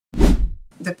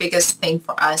the biggest thing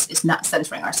for us is not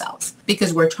censoring ourselves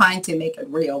because we're trying to make it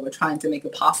real. We're trying to make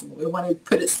it possible. We want to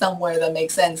put it somewhere that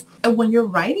makes sense. And when you're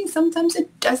writing, sometimes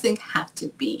it doesn't have to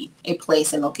be a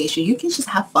place and location. You can just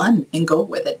have fun and go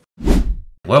with it.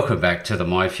 Welcome back to the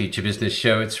My Future Business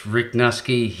Show. It's Rick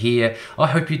Nusky here. I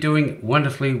hope you're doing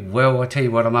wonderfully well. I tell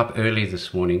you what, I'm up early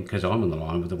this morning because I'm on the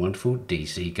line with the wonderful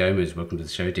DC Gomez. Welcome to the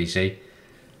show, DC.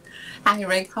 Hi,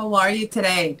 Rick. How are you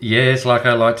today? Yes, like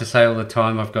I like to say all the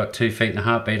time, I've got 2 feet and a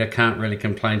heartbeat. I can't really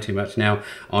complain too much. Now,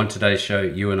 on today's show,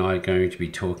 you and I are going to be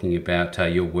talking about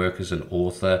your work as an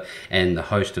author and the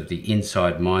host of the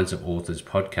Inside Minds of Authors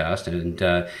podcast. And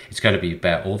it's going to be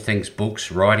about all things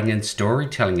books, writing and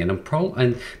storytelling,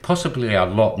 and possibly a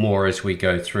lot more as we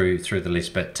go through the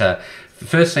list. But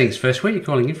first things first, where are you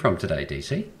calling in from today,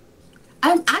 DC?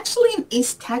 I'm actually in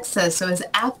East Texas, so it's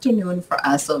afternoon for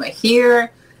us over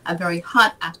here. A very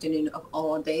hot afternoon of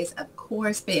all days, of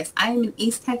course. But yes, I am in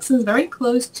East Texas, very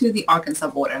close to the Arkansas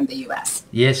border in the U.S.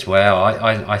 Yes, wow.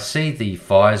 I see the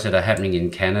fires that are happening in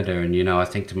Canada, and, I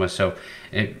think to myself,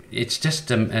 it's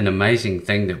just an amazing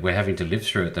thing that we're having to live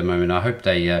through at the moment. I hope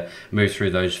they move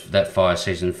through that fire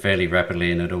season fairly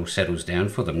rapidly and it all settles down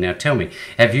for them. Now, tell me,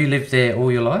 have you lived there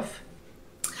all your life?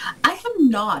 I have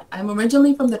not. I'm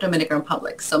originally from the Dominican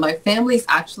Republic, so my family is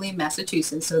actually in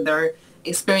Massachusetts, so they're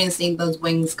experiencing those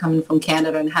wings coming from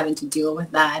Canada and having to deal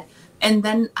with that. And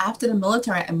then after the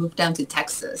military, I moved down to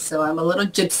Texas. So I'm a little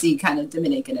gypsy kind of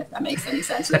Dominican, if that makes any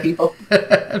sense for people.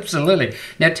 Absolutely.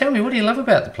 Now tell me, what do you love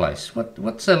about the place?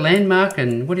 What's a landmark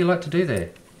and what do you like to do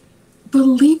there?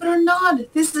 Believe it or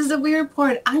not, this is the weird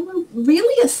part. I'm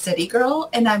really a city girl,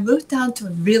 and I moved down to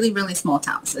a really, really small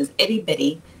town. So it's itty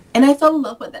bitty. And I fell in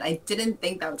love with it. I didn't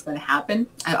think that was going to happen.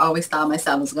 I always thought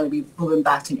myself I was going to be moving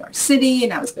back to New York City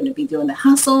and I was going to be doing the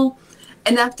hustle.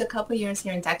 And after a couple of years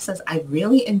here in Texas, I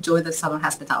really enjoy the Southern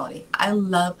hospitality. I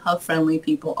love how friendly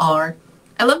people are.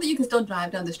 I love that you can still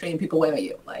drive down the street and people wave at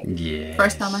you. Like, yes.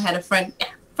 First time I had a friend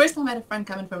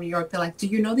coming from New York, they're like, do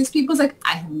you know these people? It's like,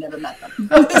 I have never met them.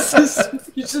 It's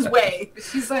just wave.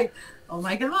 She's like, oh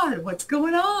my God, what's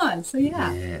going on? So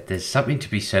yeah, there's something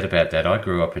to be said about that. I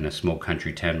grew up in a small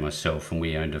country town myself, and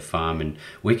we owned a farm, and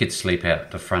we could sleep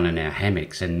out the front in our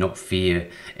hammocks and not fear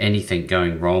anything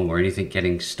going wrong or anything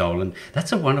getting stolen.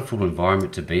 That's a wonderful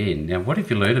environment to be in. Now, what have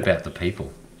you learned about the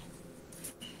people?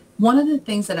 One of the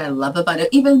things that I love about it,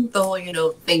 even though,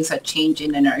 things are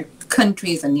changing in our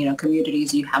countries and,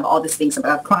 communities, you have all these things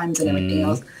about crimes and everything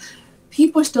else.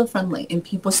 People are still friendly and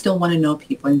people still want to know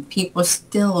people and people are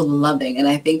still loving. And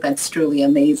I think that's truly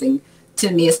amazing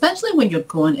to me, especially when you're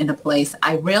going in a place.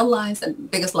 I realize the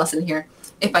biggest lesson here,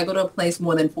 if I go to a place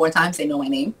more than 4 times, they know my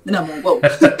name. And I'm like, whoa.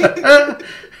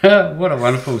 What a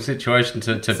wonderful situation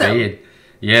to be in.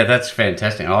 Yeah, that's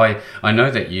fantastic. I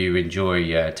know that you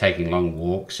enjoy taking long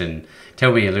walks, and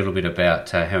tell me a little bit about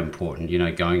how important,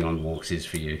 going on walks is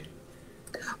for you.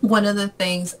 One of the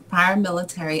things, prior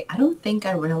military, I don't think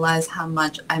I realized how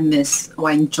much I miss or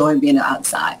I enjoy being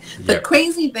outside. The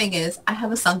crazy thing is, I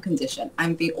have a sun condition.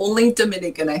 I'm the only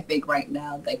Dominican, I think, right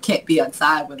now that can't be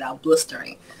outside without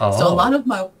blistering. Oh. So a lot of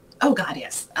my, oh God,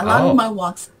 yes. A lot of my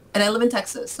walks, and I live in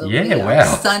Texas, so wow.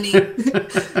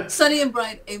 sunny and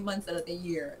bright 8 months out of the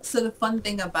year. So the fun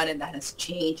thing about it that has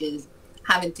changed is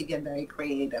having to get very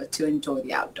creative to enjoy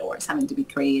the outdoors, having to be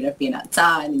creative, being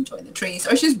outside, enjoying the trees,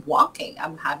 or just walking.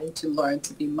 I'm having to learn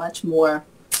to be much more,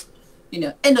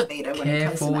 innovative when it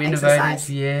comes to my exercise.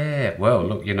 Yeah. Well,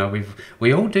 look,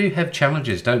 we all do have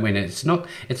challenges, don't we? And it's not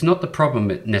the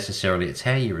problem necessarily. It's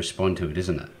how you respond to it,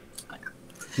 isn't it?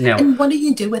 Now, and what do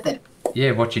you do with it?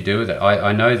 Yeah, what you do with it.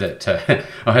 I know that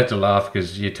I had to laugh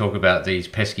because you talk about these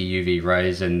pesky UV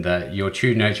rays and your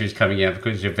true nature is coming out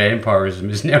because your vampirism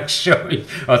is now showing.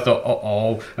 I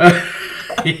thought,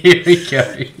 here we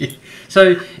go.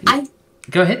 So,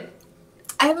 go ahead.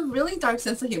 I have a really dark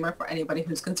sense of humor for anybody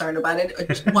who's concerned about it or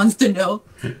just wants to know.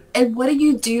 And what do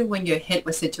you do when you're hit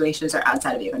with situations that are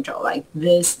outside of your control? Like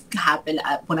this happened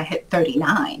when I hit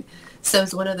 39. So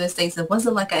it's one of those things. It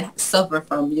wasn't like I suffer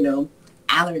from,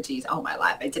 allergies all my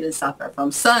life. I didn't suffer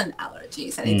from sun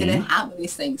allergies and I didn't have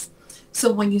these things. So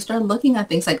when you start looking at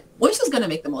things like, we're just going to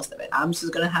make the most of it. I'm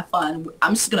just going to have fun.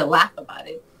 I'm just going to laugh about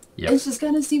it. Yep. It's just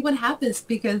going to see what happens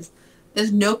because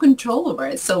there's no control over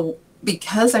it. So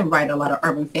because I write a lot of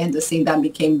urban fantasy, that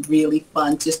became really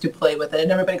fun just to play with it.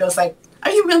 And everybody goes like,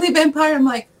 are you really a vampire? I'm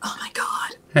like, oh my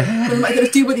God, what am I going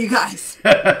to do with you guys?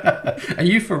 Are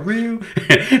you for real?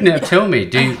 Now tell me,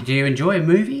 do you enjoy a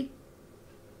movie?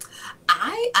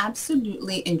 I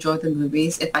absolutely enjoy the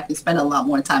movies. If I could spend a lot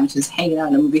more time just hanging out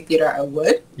in a movie theater, I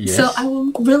would. Yes. So I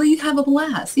will really have a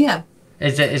blast. Yeah.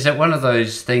 Is it one of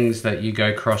those things that you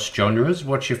go cross genres?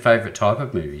 What's your favorite type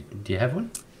of movie? Do you have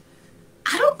one?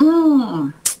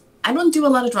 I don't do a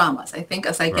lot of dramas. I think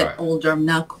as I get Right. older, I'm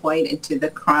not quite into the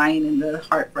crying and the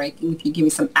heartbreaking. If you give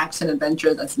me some action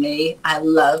adventure, that's me. I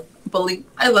love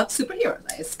superheroes.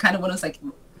 It's kind of one of those like,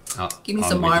 Oh, give me I'm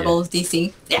some with you. Marvels,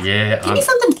 DC. Yeah. Yeah, Give me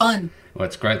something fun. well,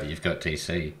 it's great that you've got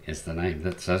DC as the name.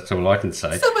 That's all I can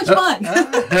say. So much fun.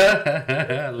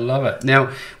 Love it.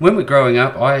 Now, when we're growing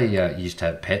up, I used to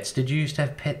have pets. Did you used to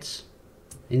have pets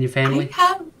in your family? I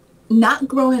have not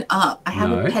growing up. I have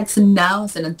No. pets now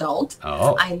as an adult.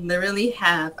 Oh. I literally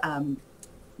have I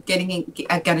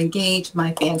got engaged.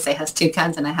 My fiance has 2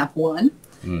 cats and I have 1.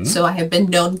 So I have been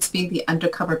known to be the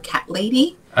undercover cat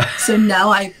lady. So now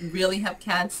I really have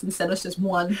cats instead of just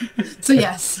 1. So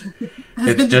yes,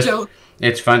 that's been the joke.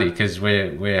 It's funny because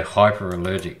we're hyper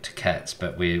allergic to cats,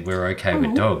 but we're okay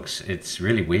with dogs. It's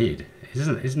really weird,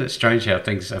 isn't it strange how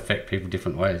things affect people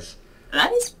different ways?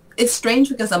 It's strange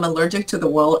because I'm allergic to the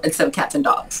world instead of cats and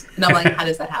dogs. And I'm like, how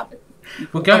does that happen?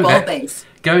 Well, Of all things.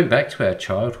 going back to our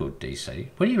childhood, DC,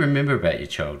 what do you remember about your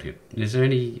childhood? Is there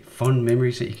any fond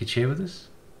memories that you could share with us?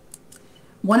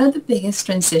 One of the biggest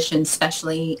transitions,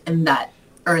 especially in that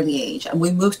early age, and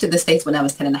we moved to the States when I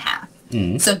was 10 and a half.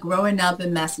 So growing up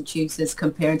in Massachusetts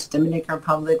compared to Dominican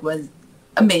Republic was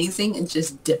amazing and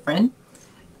just different.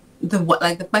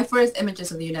 My first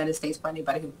images of the United States for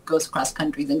anybody who goes across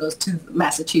countries and goes to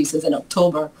Massachusetts in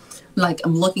October, like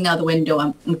I'm looking out the window,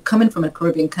 I'm coming from a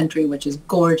Caribbean country, which is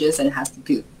gorgeous and it has to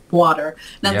do water.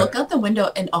 And I look out the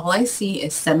window and all I see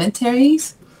is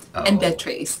cemeteries and dead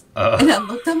trees. And I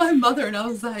looked at my mother and I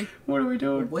was like, What are we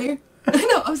doing? where?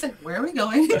 I was like, where are we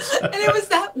going? And it was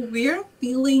that weird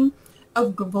feeling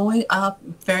of growing up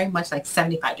very much like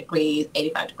 75 degrees,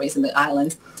 85 degrees in the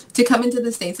islands, to come into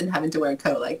the States and having to wear a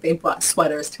coat. Like they brought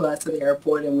sweaters to us to the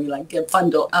airport and we like get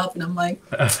bundled up and I'm like,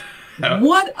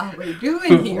 what are we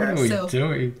doing here? What are we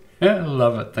doing? I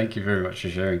love it. Thank you very much for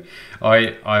sharing.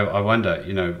 I wonder,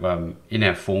 in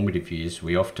our formative years,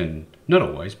 we often, not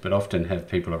always, but often have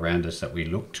people around us that we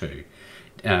look to,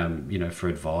 for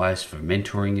advice, for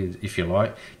mentoring, if you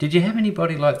like. Did you have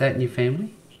anybody like that in your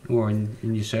family or in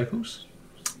your circles?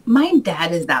 My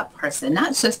dad is that person,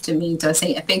 not just to me, I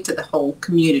think to the whole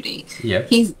community. Yeah.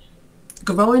 He's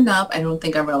growing up, I don't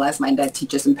think I realized my dad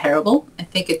teaches in parable. I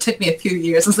think it took me a few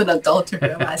years as an adult to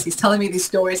realize he's telling me these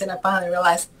stories and I finally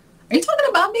realized, are you talking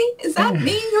about me? Is that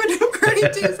me you're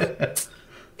referring to?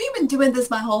 We've been doing this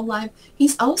my whole life.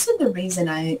 He's also the reason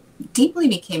I deeply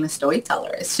became a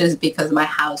storyteller. It's just because my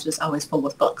house was always full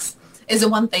of books. It's the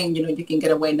one thing, you can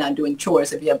get away not doing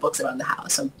chores if you have books around the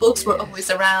house. So books were always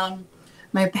around.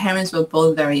 My parents were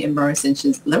both very immersed in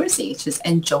just literacy, just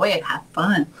enjoy it, have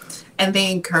fun. And they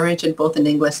encourage it both in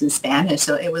English and Spanish.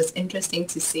 So it was interesting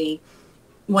to see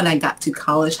when I got to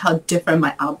college how different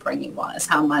my upbringing was,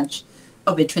 how much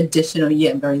of a traditional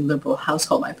yet very liberal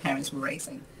household my parents were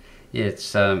raising. Yeah,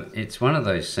 it's one of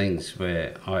those things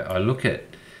where I look at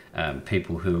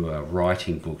people who are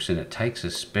writing books, and it takes a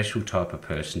special type of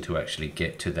person to actually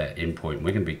get to that end point.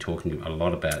 We're going to be talking a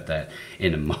lot about that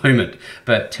in a moment.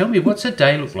 But tell me, what's a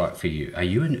day look like for you? Are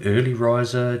you an early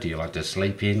riser? Do you like to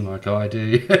sleep in like I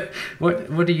do?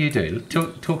 What do you do?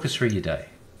 Talk us through your day.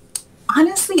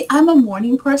 Honestly, I'm a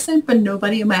morning person, but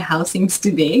nobody in my house seems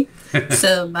to be.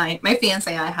 So my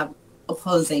fiance and I have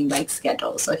opposing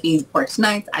schedules. So he works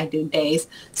nights, I do days.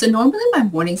 So normally my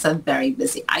mornings are very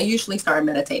busy. I usually start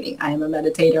meditating. I am a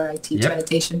meditator. I teach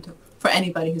meditation for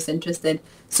anybody who's interested.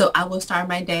 So I will start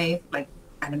my day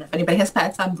I don't know if anybody has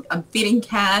pets. I'm feeding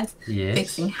cats,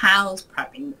 fixing house,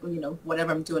 prepping,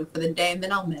 whatever I'm doing for the day, and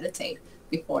then I'll meditate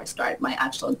before I start my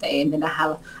actual day. And then I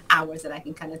have hours that I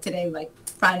can today,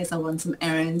 Fridays, I'll run some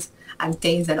errands. I have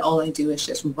days that all I do is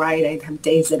just write. I have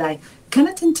days that I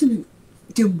tend to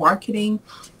do marketing.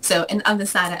 So, and on the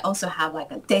side, I also have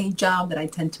a day job that I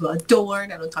tend to adore.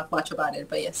 And I don't talk much about it,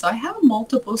 but so I have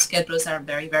multiple schedules that are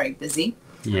very, very busy.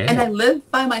 Yeah. And I live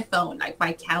by my phone.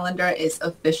 My calendar is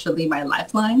officially my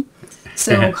lifeline.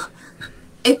 So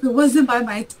if it wasn't by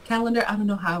my calendar, I don't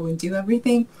know how I would do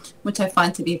everything, which I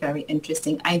find to be very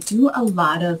interesting. I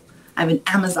have an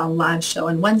Amazon live show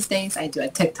on Wednesdays. I do a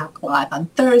TikTok live on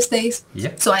Thursdays.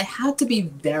 Yep. So I have to be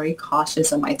very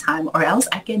cautious of my time or else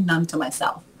I get numb to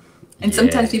myself. And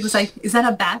sometimes people say, is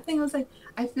that a bad thing? I was like,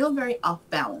 I feel very off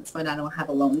balance when I don't have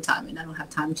alone time and I don't have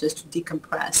time just to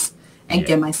decompress and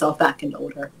get myself back in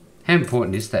order. How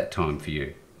important is that time for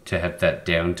you to have that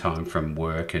downtime from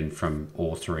work and from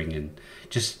authoring and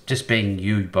just being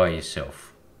you by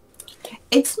yourself?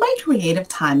 It's my creative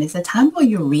time. It's a time where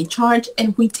you recharge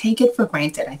and we take it for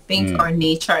granted. I think our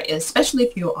nature is, especially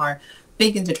if you are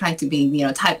big into trying to be,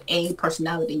 type A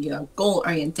personality, you're goal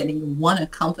oriented and you want to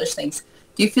accomplish things,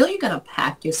 do you feel you're going to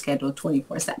pack your schedule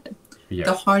 24/7? Yeah.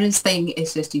 The hardest thing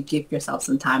is just to give yourself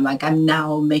some time. Like I'm now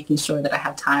making sure that I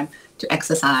have time to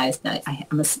exercise. That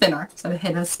I'm a spinner, so I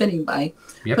have a spinning bike,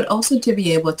 Yep. but also to be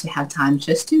able to have time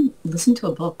just to listen to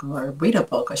a book or read a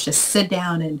book or just sit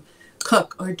down and cook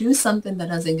or do something that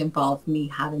doesn't involve me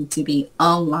having to be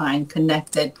online,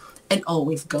 connected, and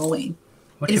always going.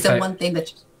 What's Is your the one thing that,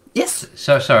 yes.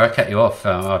 So sorry, I cut you off.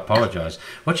 I apologise.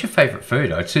 What's your favourite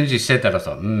food? As soon as you said that, I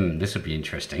thought, this would be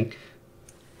interesting.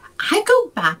 I go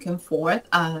back and forth.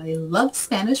 I love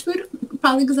Spanish food,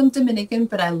 probably because I'm Dominican,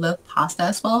 but I love pasta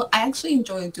as well. I actually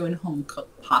enjoy doing home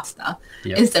cooked pasta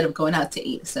Yep. instead of going out to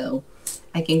eat. So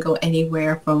I can go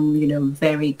anywhere from,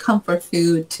 very comfort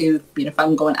food to, if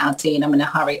I'm going out to eat and I'm in a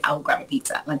hurry, I'll grab a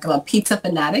pizza. Like I'm a pizza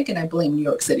fanatic and I blame New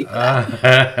York City for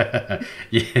that.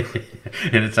 Yeah,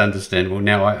 and it's understandable.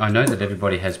 Now, I know that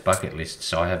everybody has bucket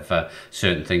lists. I have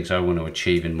certain things I want to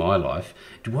achieve in my life.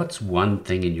 What's one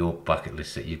thing in your bucket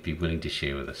list that you'd be willing to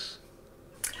share with us?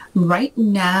 Right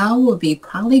now will be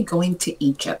probably going to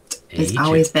Egypt. It's Egypt.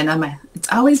 always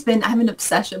been I have an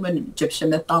obsession with Egyptian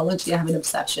mythology. I have an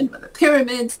obsession with the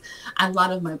pyramids. A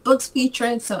lot of my books feature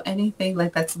it. So anything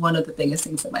like that's one of the biggest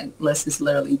things on my list is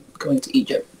literally going to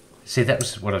Egypt. See, that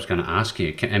was what I was going to ask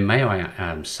you. And may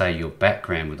I say your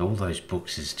background with all those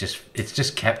books is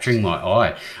just capturing my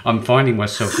eye. I'm finding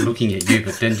myself looking at you,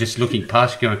 but then just looking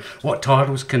past you going, what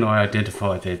titles can I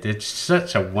identify there? It's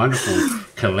such a wonderful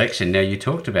collection. Now, you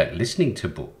talked about listening to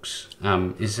books.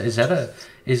 Is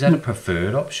that a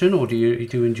preferred option, or do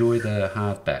you enjoy the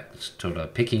hardback, sort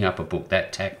of picking up a book,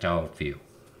 that tactile feel?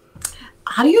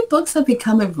 Audiobooks have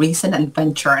become a recent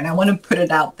adventure, and I want to put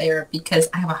it out there because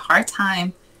I have a hard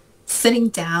time sitting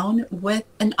down with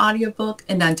an audiobook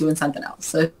and not doing something else.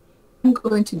 So if I'm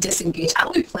going to disengage,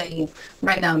 I'll be playing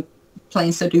right now. I'm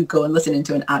playing Sudoku and listening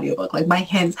to an audiobook. Like my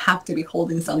hands have to be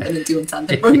holding something and doing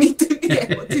something for me to be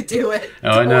able to do it.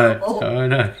 I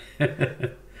know.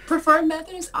 Preferred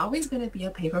method is always going to be a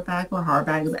paperback or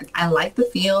hardback. Like, I like the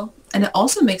feel, and it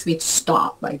also makes me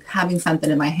stop. Like having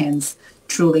something in my hands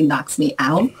truly knocks me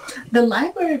out. The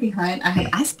library behind,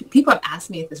 people have asked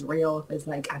me if it's real, if it's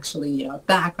like actually,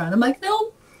 background. I'm like,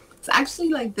 no, it's actually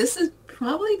like, this is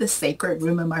probably the sacred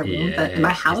room in my room, in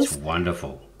my house. It's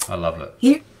wonderful. I love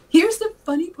it. Here's the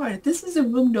funny part. This is a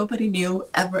room nobody knew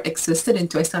ever existed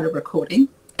until I started recording.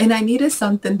 And I needed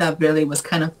something that really was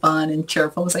kind of fun and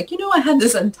cheerful. I was like, I had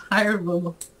this entire room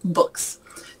of books.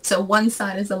 So one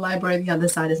side is the library, the other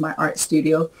side is my art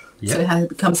studio. Yep. So it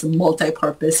becomes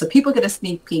multi-purpose. So people get a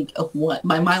sneak peek of what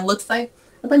my mind looks like.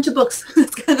 A bunch of books.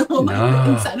 That's kind of what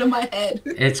inside of my head.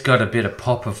 It's got a bit of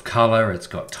pop of colour. It's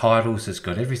got titles. It's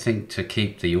got everything to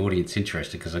keep the audience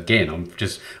interested. Because again, I'm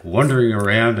just wandering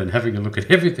around and having a look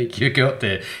at everything you got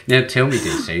there. Now tell me,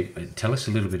 DC, tell us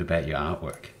a little bit about your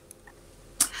artwork.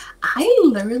 I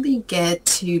literally get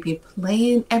to be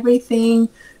playing everything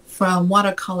from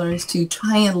watercolors to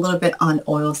trying a little bit on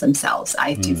oils themselves.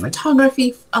 I do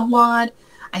photography a lot.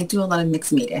 I do a lot of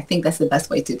mixed media. I think that's the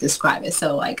best way to describe it.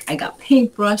 So like I got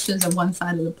paint brushes on one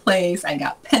side of the place. I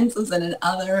got pencils in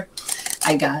another.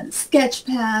 I got sketch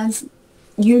pads.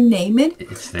 You name it.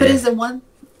 It's there. But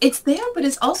it's there, but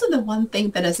it's also the one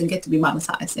thing that doesn't get to be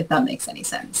monetized, if that makes any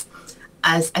sense.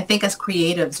 As I think as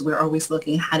creatives, we're always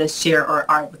looking how to share our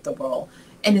art with the world.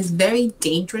 And it's very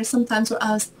dangerous sometimes for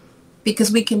us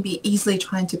because we can be easily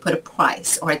trying to put a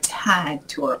price or a tag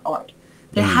to our art.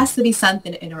 There has to be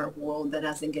something in our world that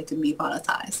doesn't get to be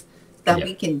monetized, that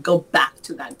we can go back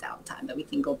to that downtime, that we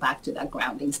can go back to that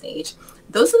grounding stage.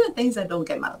 Those are the things that don't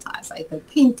get monetized. Like the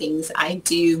paintings I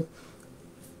do,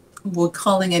 we're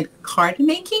calling it card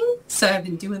making. So I've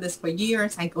been doing this for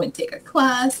years. I go and take a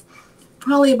class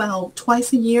probably about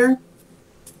twice a year,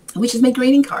 which is make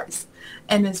greeting cards.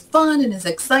 And it's fun and it's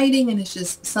exciting and it's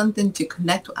just something to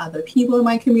connect with other people in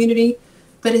my community.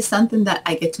 But it's something that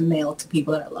I get to mail to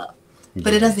people that I love.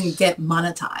 But it doesn't get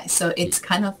monetized. So it's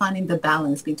kind of finding the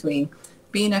balance between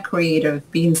being a creator,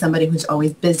 being somebody who's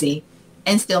always busy,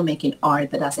 and still making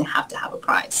art that doesn't have to have a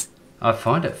price. I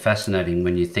find it fascinating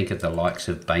when you think of the likes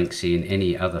of Banksy and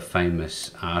any other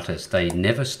famous artist. They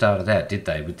never started out, did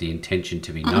they, with the intention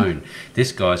to be known?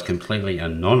 This guy's completely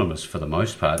anonymous for the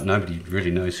most part. Nobody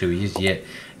really knows who he is yet.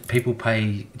 People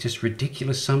pay just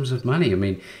ridiculous sums of money. I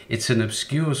mean, it's an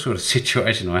obscure sort of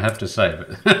situation, I have to say.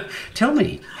 But tell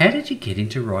me, how did you get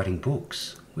into writing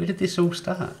books? Where did this all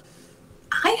start?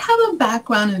 I have a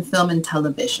background in film and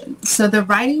television. So the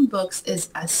writing books is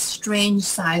a strange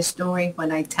side story.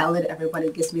 When I tell it, everybody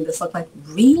gives me this look like,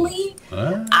 really?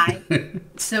 What?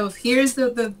 So here's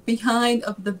the behind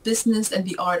of the business and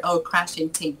the art all crashing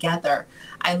together.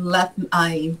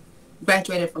 I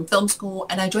graduated from film school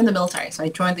and I joined the military. So I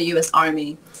joined the U.S.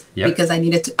 Army because I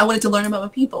wanted to learn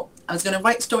about people. I was going to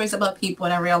write stories about people,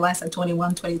 and I realized at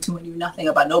 21, 22, I knew nothing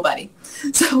about nobody.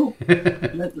 So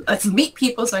let's meet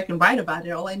people so I can write about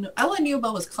it. All I knew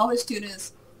about was college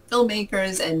students,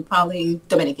 filmmakers, and probably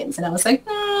Dominicans. And I was like,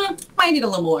 might need a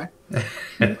little more.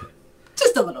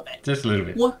 Just a little bit. Just a little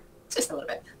bit. Just a little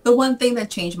bit. The one thing that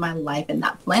changed my life in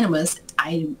that plan was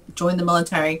I joined the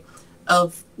military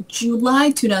of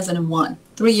July 2001.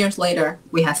 3 years later,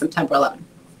 we had September 11.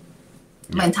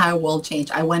 My entire world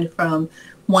changed. I went from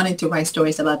wanting to write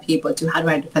stories about people to how do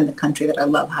I defend the country that I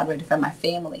love? How do I defend my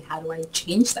family? How do I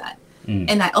change that?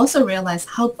 And I also realized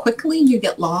how quickly you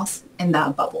get lost in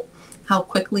that bubble, how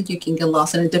quickly you can get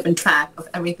lost in a different track of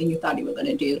everything you thought you were going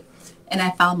to do. And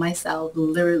I found myself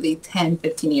literally 10,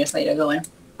 15 years later going,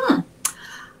 I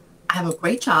have a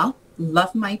great job,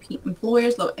 love my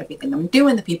employers, love everything I'm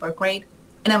doing, the people are great.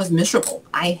 And I was miserable.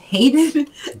 I hated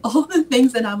all the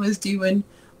things that I was doing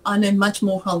on a much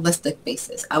more holistic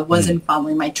basis. I wasn't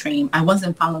following my dream. I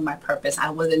wasn't following my purpose.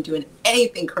 I wasn't doing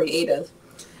anything creative.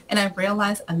 And I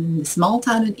realized I'm in a small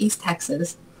town in East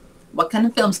Texas. What kind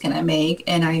of films can I make?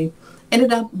 And I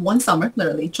ended up one summer,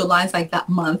 literally, July is like that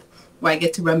month where I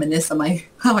get to reminisce on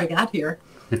how I got here.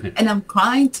 And I'm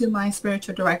crying to my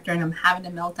spiritual director and I'm having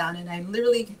a meltdown. And I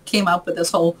literally came up with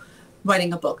this whole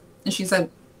writing a book. And she's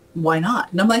like, why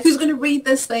not? And I'm like, who's going to read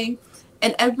this thing?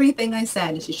 And everything I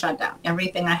said, and she shut down.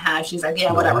 Everything I had, she's like,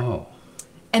 yeah, whatever. Oh.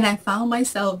 And I found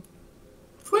myself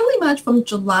pretty much from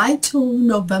July to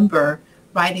November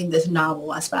writing this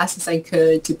novel as fast as I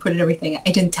could to put everything.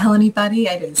 I didn't tell anybody.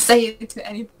 I didn't say it to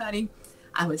anybody.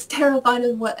 I was terrified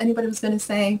of what anybody was going to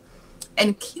say,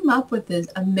 and came up with this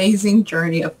amazing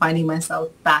journey of finding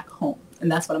myself back home.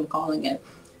 And that's what I'm calling it,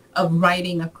 of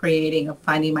writing, of creating, of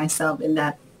finding myself in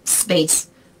that space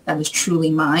that was truly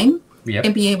mine. Yep.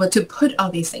 And be able to put all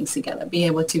these things together, be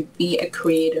able to be a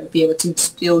creator, be able to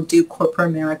still do corporate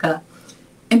America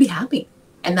and be happy.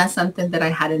 And that's something that I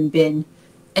hadn't been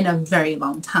in a very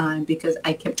long time because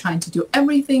I kept trying to do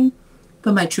everything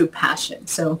but my true passion.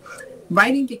 So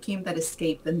writing became that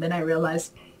escape. And then I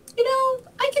realized,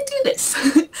 I can do this.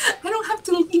 I don't have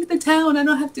to leave the town. I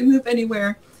don't have to move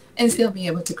anywhere and still be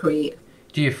able to create.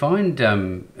 Do you find,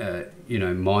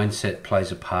 mindset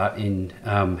plays a part in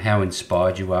how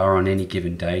inspired you are on any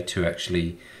given day to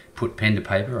actually put pen to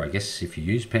paper? I guess if you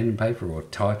use pen and paper or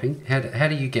typing, how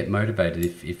do you get motivated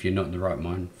if you're not in the right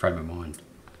frame of mind?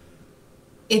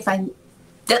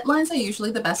 Deadlines are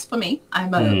usually the best for me.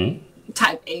 I'm a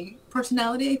type A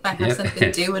personality. If I have something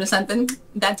to do with something,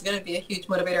 that's going to be a huge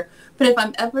motivator. But if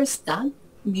I'm ever stuck,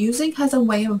 music has a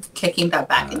way of kicking that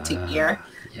back into gear.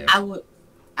 Yep.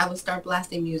 I would start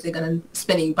blasting music and a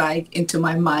spinning bike into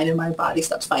my mind, and my body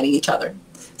stops fighting each other.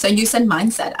 So you said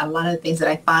mindset. A lot of the things that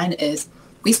I find is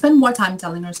we spend more time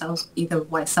telling ourselves either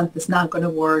why something's not going to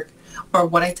work, or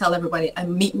what I tell everybody.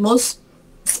 Most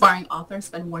aspiring authors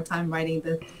spend more time writing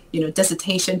the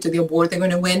dissertation to the award they're going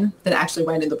to win than actually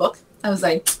writing the book. I was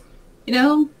like,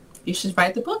 you should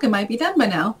write the book. It might be done by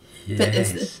now. Yes. But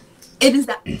it is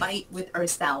that fight with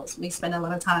ourselves. We spend a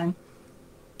lot of time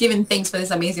giving thanks for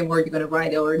this amazing word you're going to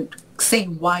write, or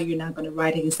saying why you're not going to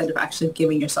write it instead of actually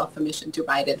giving yourself permission to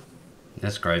write it.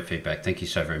 That's great feedback. Thank you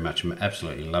so very much. I'm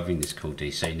absolutely loving this call,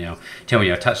 DC. Now, tell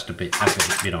me, I touched a bit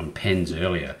on pens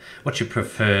earlier. What's your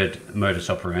preferred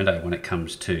modus operandi when it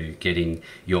comes to getting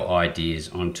your ideas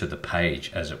onto the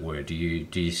page, as it were? Do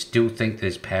you still think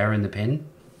there's power in the pen?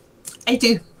 I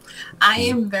do. I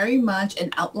am very much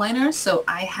an outliner, so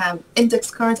I have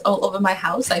index cards all over my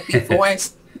house. Like before I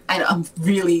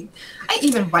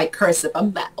even write cursive.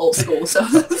 I'm that old school. So.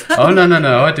 Oh,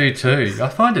 no, I do too. I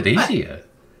find it easier.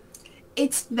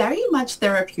 It's very much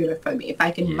therapeutic for me. If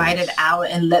I can write it out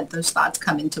and let those thoughts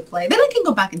come into play, then I can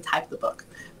go back and type the book.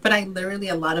 But a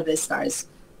lot of it starts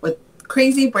with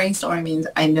crazy brainstorming.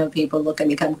 I know people look at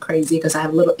me kind of crazy because I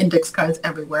have little index cards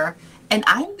everywhere. And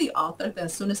I'm the author that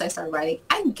as soon as I start writing,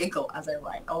 I giggle as I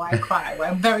write. Oh, I cry.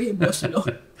 I'm very emotional.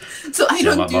 So I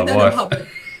don't do that in public.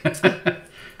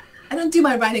 I don't do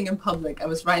my writing in public. I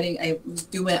was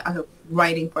doing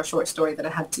writing for a short story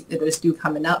that was due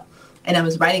coming up. And I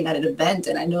was writing at an event,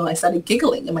 and I started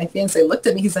giggling. And my fiancé looked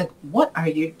at me. He's like, "What are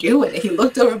you doing?" And he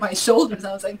looked over my shoulders.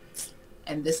 I was like,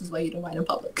 "And this is why you don't write in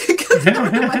public." Because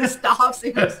everybody stops.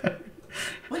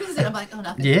 What is it? I'm like, oh,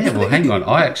 nothing. Yeah, well, hang on.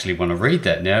 I actually want to read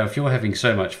that now. If you're having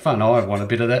so much fun, I want a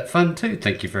bit of that fun too.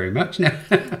 Thank you very much. Now,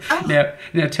 Oh,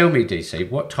 now, tell me, DC,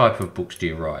 what type of books do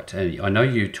you write? I know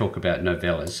you talk about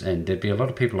novellas, and there'd be a lot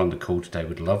of people on the call today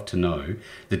would love to know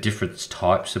the different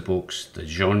types of books, the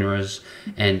genres,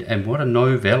 and what a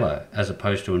novella as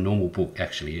opposed to a normal book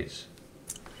actually is.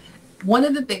 one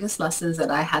of the biggest lessons that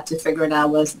I had to figure it out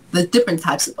was the different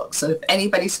types of books. So if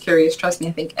anybody's curious, trust me,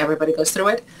 I think everybody goes through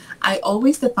it. I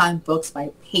always define books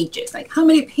by pages. Like how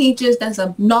many pages does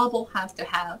a novel have to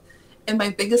have? And my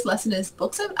biggest lesson is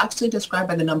books are actually described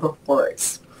by the number of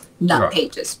words, not Right.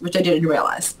 pages, which I didn't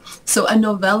realize. So a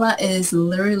novella is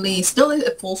literally still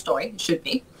a full story, it should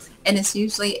be. And it's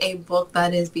usually a book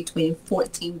that is between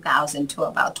 14,000 to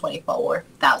about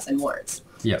 24,000 words.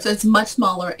 Yeah. So it's much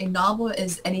smaller. A novel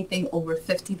is anything over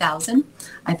 50,000.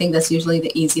 I think that's usually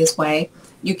the easiest way.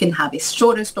 You can have a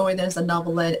shorter story that is a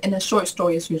novelette, and a short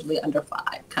story is usually under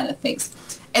 5 kind of things.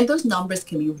 And those numbers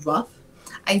can be rough.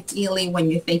 Ideally,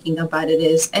 when you're thinking about it,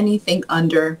 is anything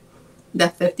under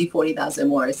that 50, 40,000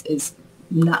 words is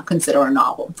not considered a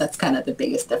novel. That's kind of the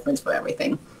biggest difference for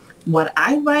everything. What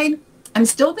I write, I'm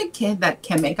still the kid that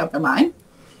can make up their mind.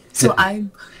 So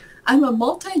I'm a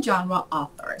multi-genre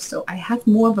author, so I have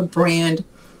more of a brand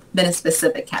than a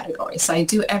specific category. So I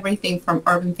do everything from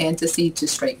urban fantasy to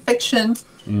straight fiction.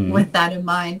 With that in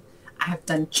mind, I have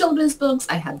done children's books,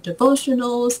 I have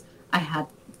devotionals, I have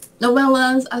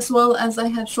novellas, as well as I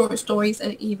have short stories,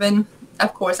 and even,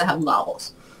 of course, I have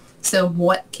novels. So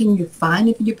what can you find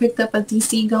if you picked up a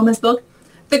DC Gomez book?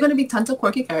 They're going to be tons of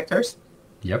quirky characters,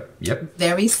 Yep.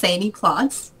 very zany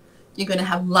plots. You're going to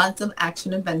have lots of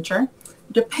action adventure.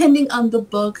 Depending on the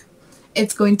book,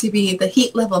 it's going to be, the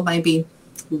heat level might be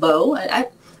low. I'm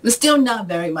still not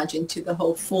very much into the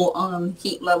whole full-on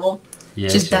heat level.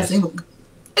 Yes, Just yes. it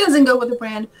doesn't go with the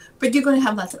brand, but you're going to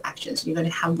have lots of actions. You're going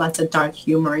to have lots of dark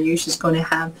humor. You're just going to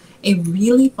have a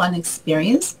really fun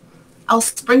experience. I'll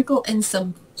sprinkle in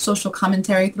some social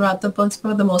commentary throughout the books.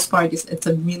 For the most part, it's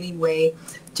a really way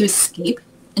to escape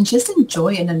and just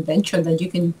enjoy an adventure that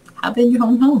you can have in your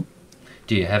own home.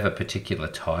 Do you have a particular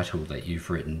title that you've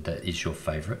written that is your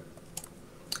favorite?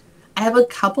 I have a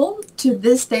couple. To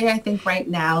this day, I think right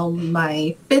now,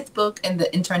 my 5th book in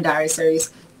the Intern Diary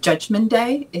series, Judgment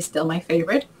Day, is still my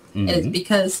favorite. And it's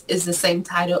because it's the same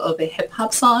title of a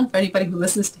hip-hop song for anybody who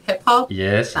listens to hip-hop.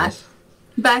 Yes, yes.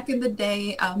 Back in the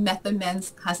day, Method Man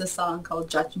has a song called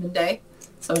Judgment Day.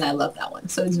 So, and I love that one.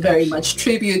 So it's very much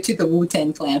tribute to the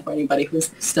Wu-Tang Clan for anybody who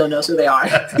still knows who they are.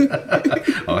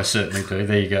 Oh, I certainly do.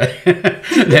 There you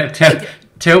go. Now,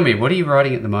 tell me, what are you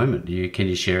writing at the moment? Can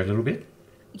you share a little bit?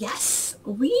 Yes,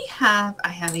 I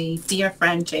have a dear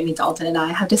friend, Jamie Dalton, and I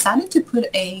have decided to put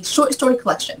a short story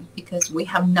collection because we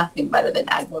have nothing better than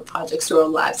add more projects to our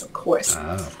lives, of course.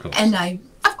 Of course. And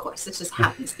of course, it just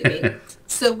happens to be.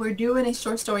 So we're doing a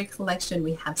short story collection.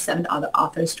 We have 7 other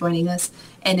authors joining us,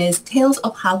 and it's Tales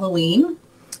of Halloween.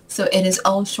 So it is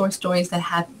all short stories that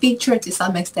have featured, to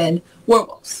some extent,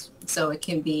 werewolves. So it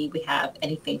can be, we have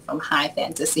anything from high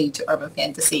fantasy to urban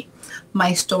fantasy.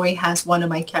 My story has one of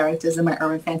my characters in my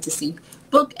urban fantasy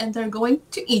book, and they're going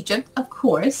to Egypt, of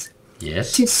course,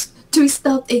 Yes. to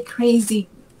stop a crazy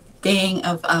gang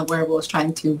of werewolves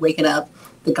trying to waken up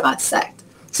the god sect.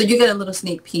 So you get a little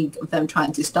sneak peek of them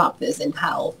trying to stop this and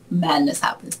how madness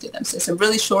happens to them. So it's a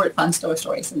really short, fun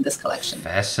stories in this collection.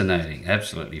 Fascinating,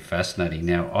 absolutely fascinating.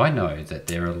 Now, I know that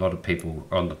there are a lot of people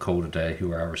on the call today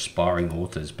who are aspiring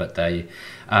authors, but they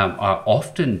are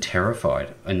often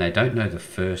terrified and they don't know the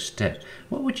first step.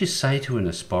 What would you say to an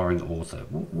aspiring author?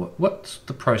 What's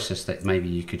the process that maybe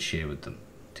you could share with them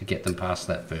to get them past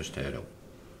that first hurdle?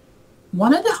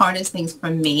 One of the hardest things for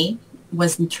me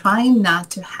was trying not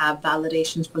to have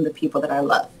validations from the people that I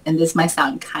love. And this might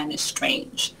sound kind of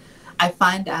strange. I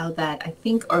find out that I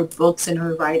think our books and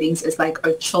our writings is like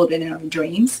our children and our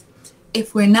dreams.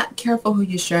 If we're not careful who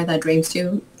you share that dreams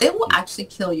to, they will actually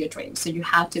kill your dreams. So you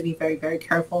have to be very, very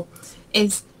careful.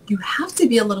 You have to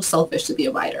be a little selfish to be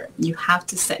a writer. You have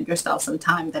to set yourself some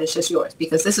time that is just yours,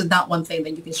 because this is not one thing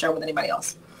that you can share with anybody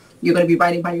else. You're going to be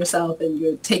writing by yourself and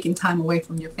you're taking time away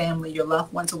from your family, your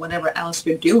loved ones, or whatever else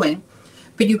you're doing.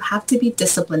 But you have to be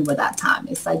disciplined with that time.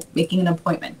 It's like making an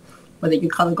appointment. Whether you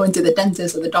call it going to the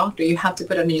dentist or the doctor, you have to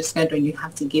put it on your schedule and you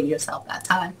have to give yourself that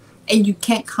time. And you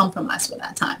can't compromise with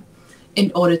that time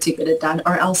in order to get it done,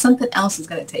 or else something else is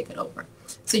going to take it over.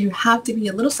 So you have to be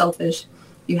a little selfish.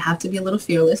 You have to be a little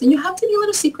fearless, and you have to be a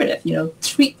little secretive.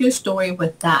 Treat your story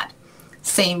with that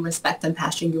same respect and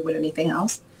passion you would anything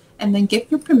else. And then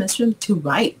give your permission to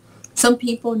write. Some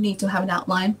people need to have an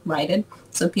outline, write it.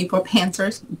 Some people are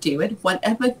pantsers, do it.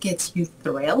 Whatever gets you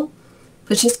thrill,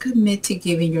 but just commit to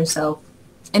giving yourself,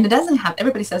 and it doesn't have,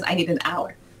 everybody says I need an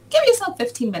hour. Give yourself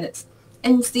 15 minutes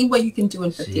and see what you can do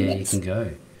in 15 minutes. You can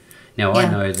go. Now, I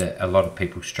know that a lot of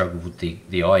people struggle with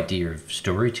the idea of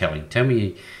storytelling. Tell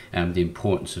me the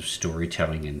importance of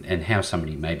storytelling and how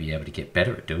somebody may be able to get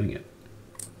better at doing it.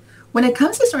 When it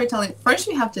comes to storytelling, first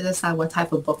you have to decide what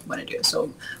type of book you want to do.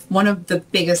 So one of the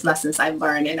biggest lessons I've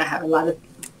learned, and I have a lot of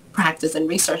practice and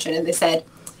research in it, they said,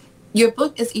 your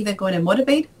book is either going to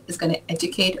motivate, it's going to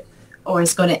educate, or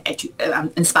it's going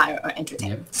to inspire or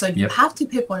entertain. Yep. So you have to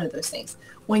pick one of those things.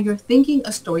 When you're thinking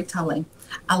of storytelling,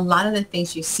 a lot of the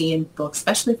things you see in books,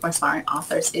 especially for aspiring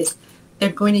authors, is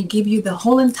they're going to give you the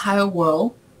whole entire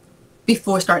world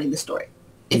before starting the story.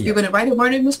 If you're going to write a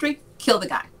murder mystery, kill the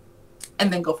guy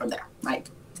and then go from there. Like,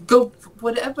 go,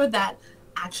 whatever that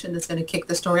action that's going to kick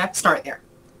the story up, start there.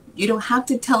 You don't have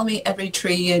to tell me every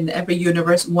tree and every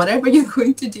universe. Whatever you're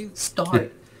going to do,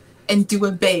 start and do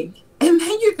it big. And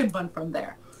then you can run from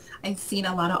there. I've seen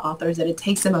a lot of authors that it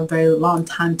takes them a very long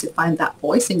time to find that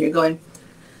voice, and you're going,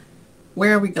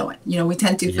 where are we going? You know, we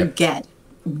tend to forget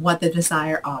what the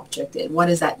desired object is. What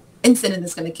is that incident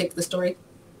that's going to kick the story?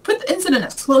 Put the incident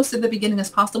as close to the beginning as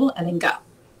possible and then go.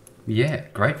 Yeah,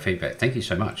 great feedback. Thank you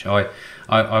so much. I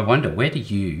wonder, where do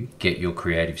you get your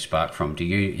creative spark from?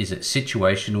 Is it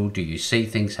situational? Do you see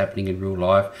things happening in real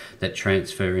life that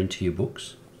transfer into your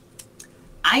books?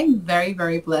 I'm very,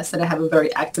 very blessed that I have a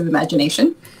very active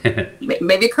imagination.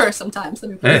 Maybe a curse sometimes.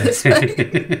 Let me put it this way.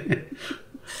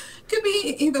 Could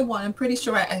be either one. I'm pretty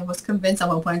sure I was convinced at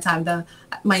one point in time that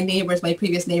my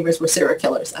previous neighbors were serial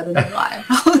killers. I don't know why.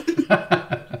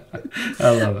 I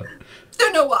love it.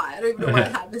 Don't know why. I don't even know why I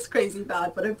have this crazy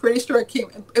thought, but I'm pretty sure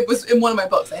it was in one of my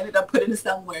books. I ended up putting it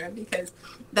somewhere because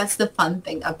that's the fun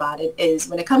thing about it is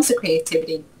when it comes to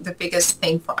creativity, the biggest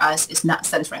thing for us is not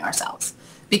censoring ourselves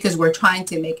because we're trying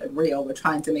to make it real. We're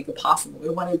trying to make it possible. We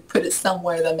want to put it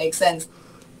somewhere that makes sense.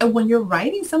 And when you're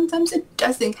writing, sometimes it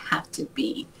doesn't have to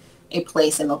be a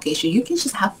place and location. You can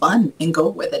just have fun and go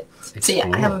with it. Explore. So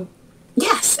yeah, I have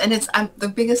yes, and it's the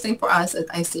biggest thing for us is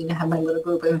I see to have my little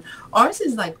group, and ours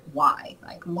is like why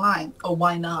or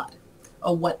why not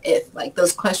or what if. Like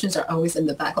those questions are always in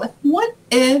the back. Like what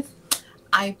if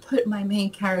I put my main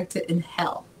character in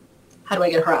hell? How do I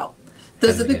get her out?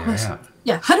 Those are the big questions.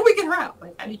 Yeah, how do we get her out?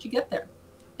 Like how did you get there?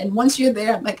 And once you're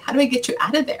there, like how do I get you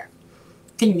out of there?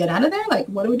 Can you get out of there? Like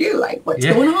what do we do? Like what's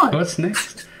going on? What's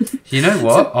next? You know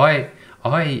what?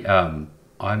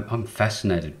 I'm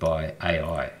fascinated by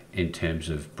AI in terms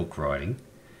of book writing,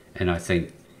 and I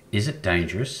think, is it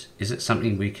dangerous? Is it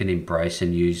something we can embrace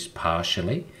and use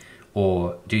partially,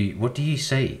 or what do you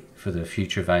see for the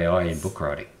future of AI in book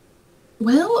writing?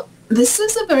 Well, this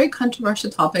is a very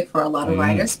controversial topic for a lot of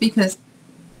writers because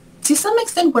to some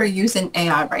extent we're using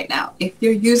AI right now. If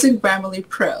you're using Grammarly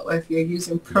Pro, if you're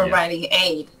using Pro Writing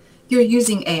Aid, you're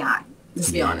using AI.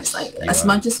 Let's be honest. Like as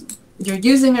much as you're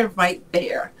using it right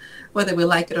there, whether we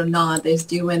like it or not, there's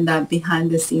doing that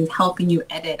behind the scenes, helping you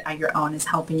edit on your own, is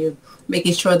helping you,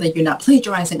 making sure that you're not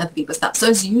plagiarizing other people's stuff. So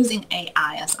it's using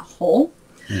AI as a whole.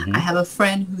 I have a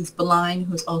friend who's blind,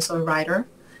 who's also a writer.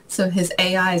 So his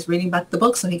AI is reading back the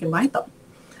books so he can write them.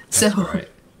 That's right.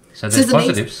 So there's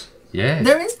positives. Yeah.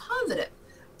 There is positive.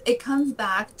 It comes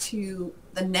back to,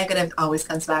 the negative always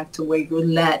comes back to where you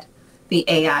let the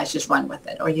AI just run with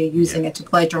it, or you're using it to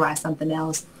plagiarize something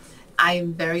else. I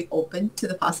am very open to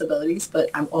the possibilities, but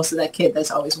I'm also that kid that's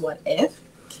always what if.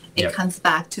 It comes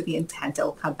back to the intent. It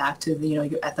will come back to the,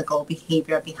 your ethical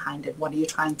behavior behind it. What are you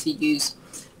trying to use,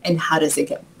 and how does it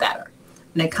get better?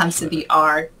 When it comes to the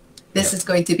art, this is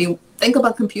going to be, think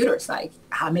about computers. Like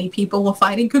how many people were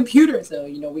fighting computers? So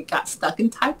we got stuck in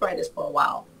typewriters for a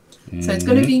while. So it's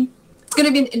going to be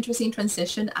an interesting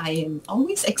transition. I am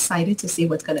always excited to see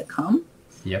what's going to come.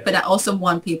 But I also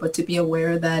want people to be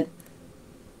aware that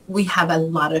we have a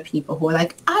lot of people who are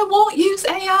like, I won't use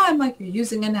AI. I'm like, you're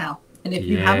using it now. And if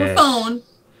you have a phone,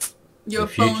 your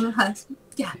phone has,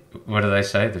 What do they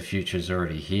say? The future's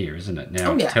already here, isn't it?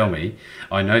 Now, tell me,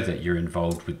 I know that you're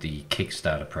involved with the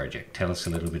Kickstarter project. Tell us a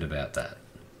little bit about that.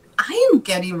 I am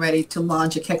getting ready to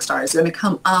launch a Kickstarter. It's going to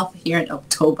come up here in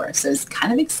October. So it's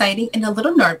kind of exciting and a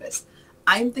little nervous.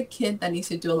 I'm the kid that needs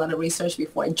to do a lot of research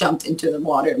before I jumped into the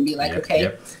water and be like,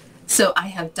 So I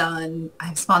have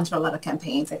sponsored a lot of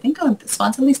campaigns. I think I've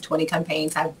sponsored at least 20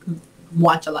 campaigns. I've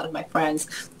watched a lot of my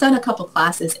friends, done a couple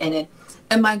classes in it.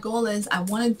 And my goal is I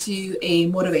want to do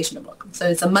a motivational book. So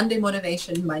it's a Monday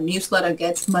motivation. My newsletter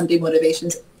gets Monday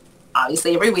motivations,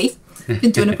 obviously every week.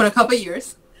 Been doing it for a couple of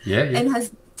years. And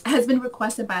has been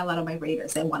requested by a lot of my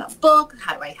readers. They want a book.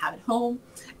 How do I have it home?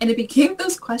 And it became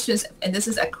those questions. And this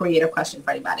is a creative question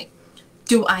for anybody.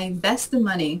 Do I invest the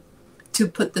money to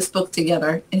put this book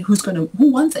together, and who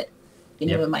wants it?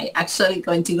 Yep. Am I actually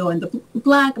going to go in the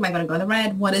black? Am I going to go in the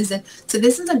red? What is it? So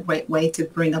this is a great way to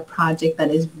bring a project that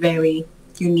is very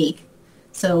unique.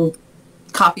 So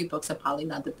coffee books are probably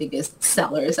not the biggest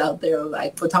sellers out there,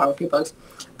 like photography books,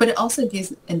 but it also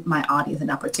gives my audience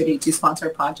an opportunity to sponsor a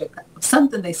project,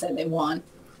 something they said they want,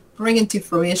 bring it to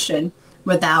fruition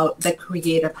without the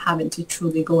creative having to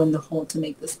truly go in the hole to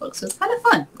make this book. So it's kind of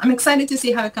fun. I'm excited to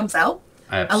see how it comes out.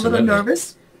 Absolutely. A little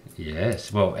nervous.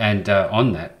 Yes. Well, and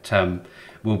on that,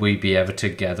 will we be able to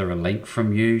gather a link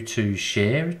from you to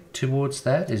share towards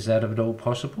that? Is that at all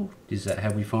possible? Is that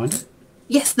how we find it?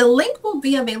 Yes, the link will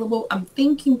be available, I'm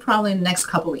thinking, probably in the next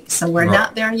couple of weeks. So we're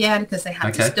not there yet because they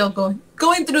have to still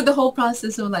going through the whole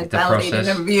process of like validating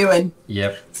the review. And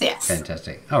yep. So yes.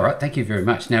 Fantastic. All right. Thank you very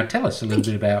much. Now tell us a little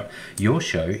bit about your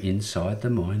show, Inside the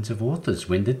Minds of Authors.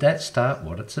 When did that start?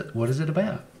 What is it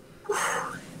about?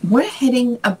 We're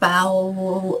hitting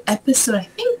about episode, I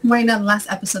think right now the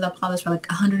last episode I'll publish for like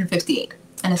 158.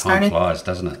 And it started. Time flies,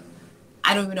 doesn't it?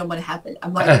 I don't even know what happened.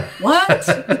 I'm like, what?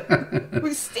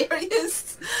 We're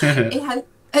serious? It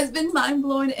has been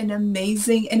mind-blowing and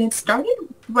amazing. And it started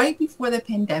right before the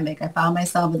pandemic. I found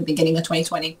myself at the beginning of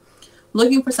 2020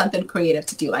 looking for something creative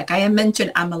to do. Like I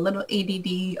mentioned, I'm a little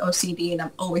ADD, OCD, and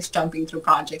I'm always jumping through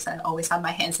projects. I always have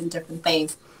my hands in different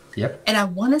things. Yep. And I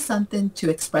wanted something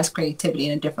to express creativity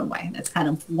in a different way. That's kind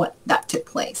of what that took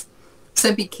place. So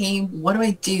it became, what do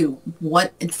I do?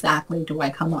 What exactly do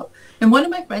I come up? And one of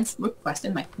my friends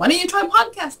requested, why don't you try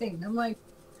podcasting? And I'm like,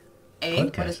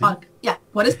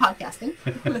 what is podcasting?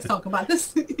 Let's talk about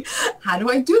this. How do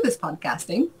I do this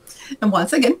podcasting? And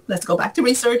once again, let's go back to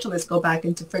research. Let's go back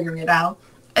into figuring it out.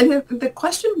 And the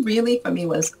question really for me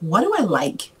was, what do I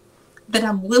like that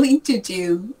I'm willing to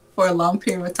do for a long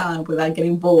period of time without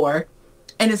getting bored?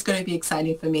 And it's going to be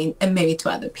exciting for me and maybe to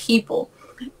other people.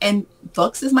 And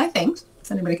books is my thing,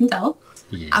 so anybody can tell.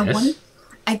 Yes.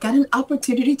 I got an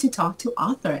opportunity to talk to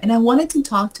author, and I wanted to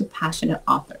talk to passionate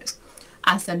authors.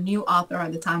 As a new author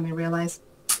at the time, I realized,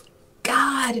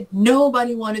 God,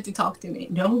 nobody wanted to talk to me.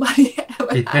 Nobody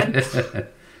ever had.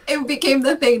 It became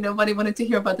the thing. Nobody wanted to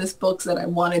hear about these books that I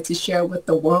wanted to share with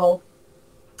the world.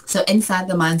 So Inside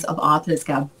the Minds of Authors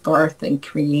got birthed and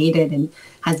created and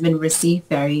has been received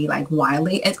very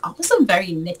widely. It's also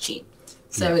very niche.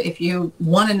 So if you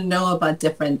wanted to know about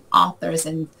different authors,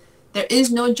 and there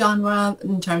is no genre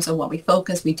in terms of what we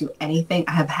focus, we do anything.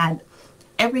 I have had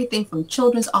everything from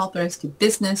children's authors to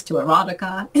business to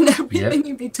erotica and everything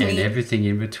in between. And everything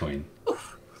in between.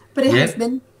 But it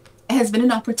has been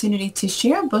an opportunity to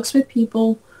share books with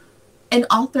people and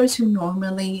authors who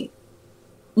normally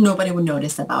nobody would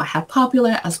notice about. I have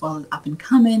popular as well as up and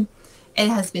coming. It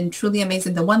has been truly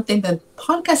amazing. The one thing, the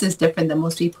podcast is different than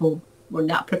most people were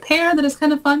not prepared, that is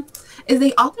kind of fun, is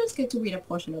the authors get to read a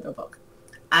portion of their book.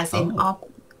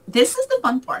 This is the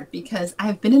fun part because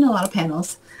I've been in a lot of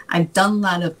panels. I've done a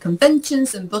lot of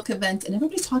conventions and book events, and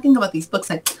everybody's talking about these books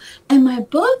and my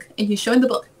book, and you're showing the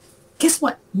book. Guess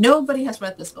what? Nobody has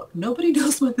read this book. Nobody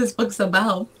knows what this book's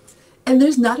about. And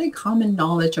there's not a common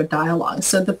knowledge or dialogue.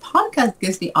 So the podcast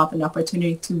gives the author an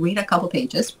opportunity to read a couple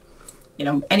pages.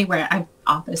 Anywhere I've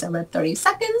authors have read 30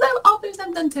 seconds, I have authors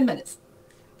I've done 10 minutes.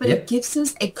 But it gives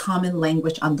us a common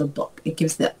language on the book. It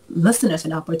gives the listeners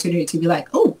an opportunity to be like,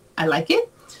 oh, I like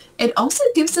it. It also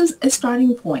gives us a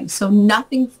starting point. So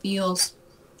nothing feels,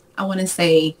 I want to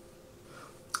say,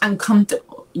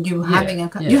 uncomfortable. You're having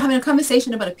a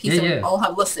conversation about a piece that we all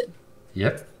have listened.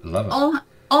 Yep, love it.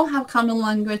 All have common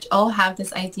language, all have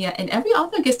this idea, and every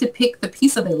author gets to pick the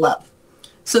piece that they love.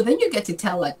 So then you get to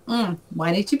tell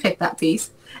why did you pick that piece?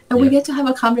 And we get to have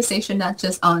a conversation not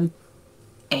just on,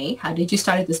 how did you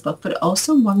start this book, but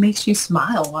also what makes you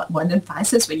smile, what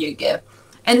advices would you give?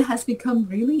 And it has become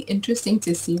really interesting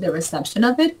to see the reception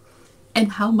of it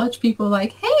and how much people are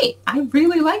like, hey, I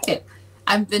really like it.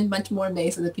 I've been much more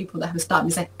amazed at the people that have stopped me.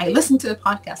 It's like, I listened to the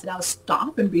podcast and I'll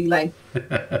stop and be like,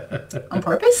 on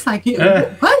purpose?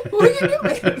 What? What are you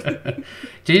doing?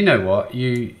 Do you know what?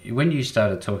 When you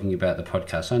started talking about the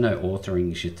podcast, I know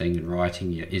authoring is your thing and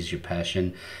writing is your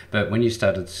passion, but when you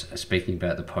started speaking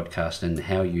about the podcast and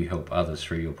how you help others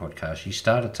through your podcast, you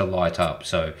started to light up.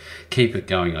 So keep it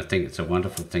going. I think it's a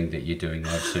wonderful thing that you're doing.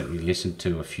 I've certainly listened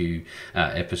to a few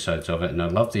episodes of it, and I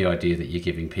love the idea that you're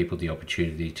giving people the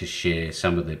opportunity to share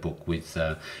some of their book with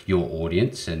your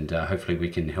audience, and hopefully we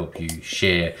can help you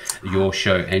share your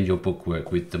show and your book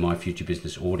work with the My Future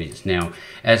Business audience. Now,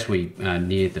 as we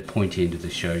near the point end of the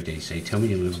show, DC, tell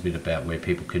me a little bit about where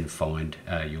people can find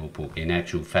your book. In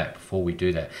actual fact, before we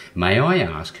do that, may I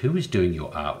ask who is doing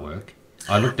your artwork?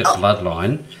 I looked at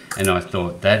Bloodline and I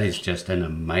thought that is just an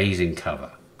amazing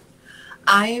cover.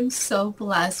 I am so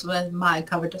blessed with my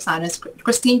cover designers.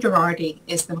 Christine Girardi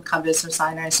is the cover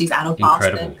designer. She's out of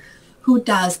Incredible. Boston, who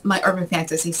does my urban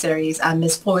fantasy series.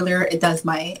 Miss Foiler, it does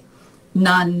my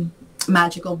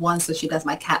non-magical ones, so she does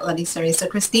my Cat Lady series. So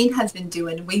Christine has been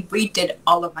doing, we redid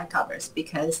all of my covers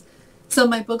because, so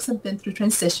my books have been through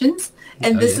transitions,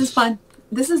 and this is fun.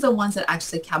 This is the ones that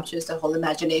actually captures the whole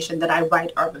imagination, that I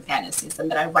write urban fantasies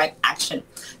and that I write action.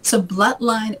 So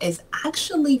Bloodline is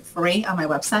actually free on my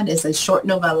website. It's a short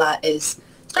novella.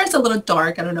 Starts a little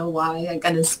dark. I don't know why. I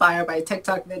got inspired by a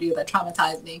TikTok video that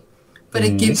traumatized me. But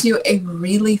it gives you a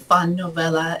really fun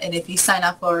novella. And if you sign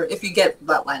up if you get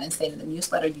Bloodline and stay in the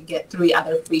newsletter, you get 3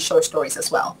 other free short stories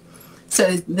as well.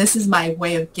 So this is my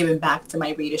way of giving back to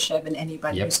my readership and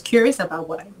anybody who's curious about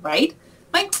what I write.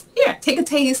 Like, here, take a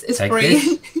taste. It's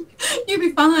free. You'll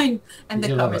be fine. And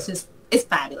the cover is it's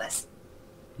fabulous.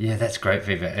 Yeah, that's great,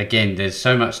 Viva. Again, there's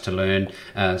so much to learn,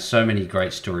 so many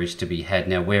great stories to be had.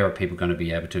 Now, where are people going to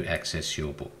be able to access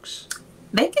your books?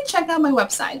 They can check out my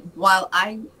website. While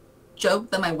I joke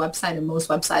that my website and most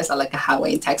websites are like a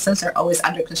highway in Texas, are always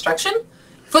under construction,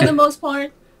 for the most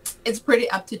part, it's pretty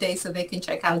up to date, so they can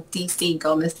check out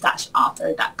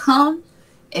dcgomez-author.com.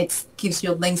 It gives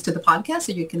you links to the podcast,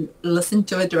 so you can listen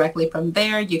to it directly from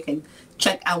there. You can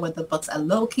check out where the books are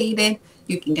located.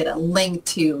 You can get a link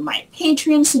to my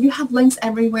Patreon, so you have links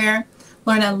everywhere.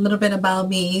 Learn a little bit about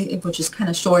me, which is kind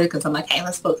of short because I'm like, hey,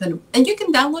 let's book it. And you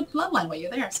can download Bloodline while you're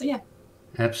there. So, yeah.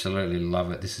 Absolutely love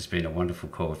it. This has been a wonderful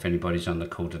call. If anybody's on the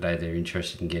call today, they're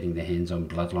interested in getting their hands on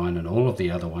Bloodline and all of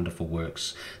the other wonderful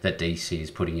works that DC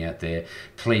is putting out there,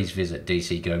 please visit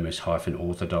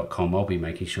dcgomez-author.com. I'll be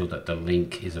making sure that the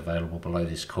link is available below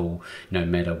this call. No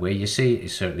matter where you see it, you're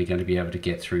certainly going to be able to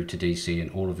get through to DC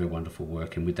and all of your wonderful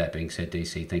work. And with that being said,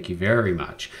 DC, thank you very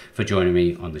much for joining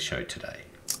me on the show today.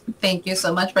 Thank you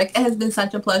so much, Rick. It has been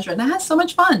such a pleasure, and I had so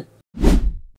much fun.